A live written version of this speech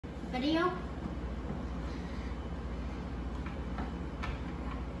video.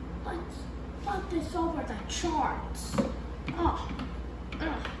 Let's put this over the charts.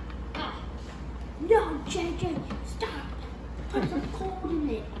 No, JJ, stop. Put some cold in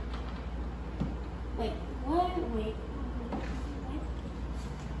it. Wait.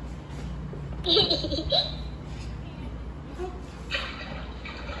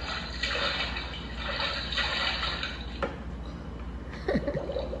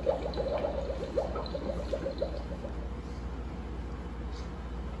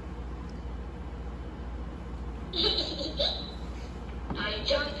 I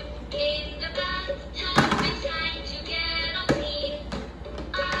jumped in the bathtub, it's time to get all clean.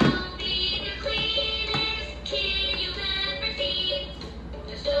 I'll be the cleanest kid you've ever seen.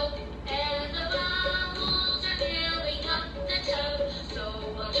 The soap and the bubbles are filling up the tub, so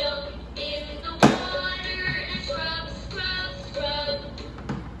I'll jump in the water and scrub, scrub, scrub.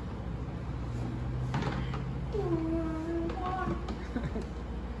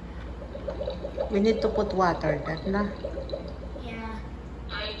 We need to put water, that na. Yeah.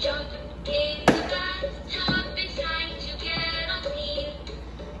 I jumped in the bathtub, it's time to get all clean.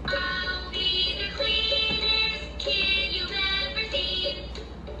 I'll be the cleanest kid you've ever seen.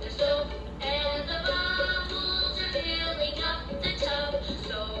 The soap and the bubbles are filling up the tub,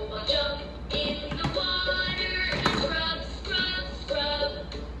 so I'll jump in the water and scrub, scrub, scrub.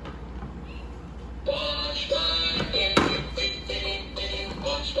 Wash my hair,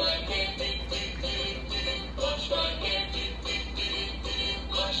 wash my hair, wash my hair,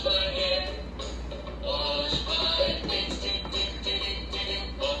 wash my hair, wash my face,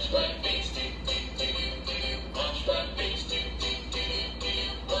 wash my face, wash my face,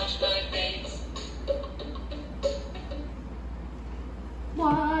 wash my face.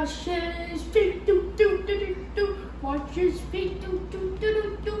 Wash his feet, do do do do do. Wash his feet, do do do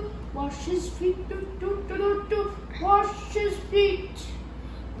do do. Wash his feet, do do do do do. Wash his feet.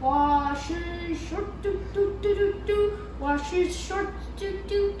 Wash his shirt, do do do do do. Wash his shorts, do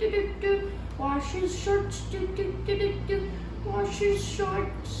do do do do. Wash his shorts, do do do do do. Wash his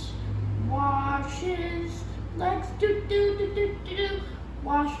shorts. Wash his legs, do do do do do do.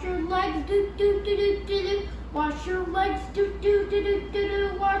 Wash your legs, do do do do do do. Wash your legs, do do do do do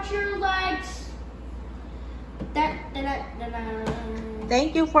do. Wash your legs. Da da da da da.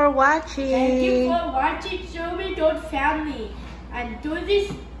 Thank you for watching. Thank you for watching So We Don't Family. And do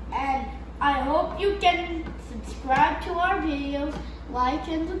this, and I hope you can subscribe to our videos, like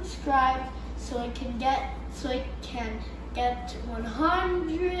and subscribe, so it can get 1,000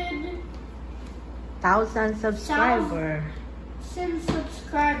 subscribers.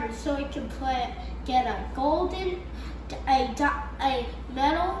 subscribers, so we can get a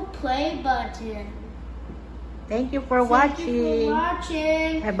metal play button. Thank you for Thank you for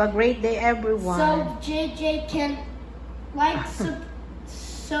watching. Have a great day, everyone. So JJ can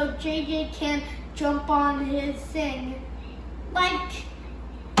so JJ can jump on his thing. Bye.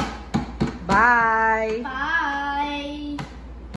 Bye.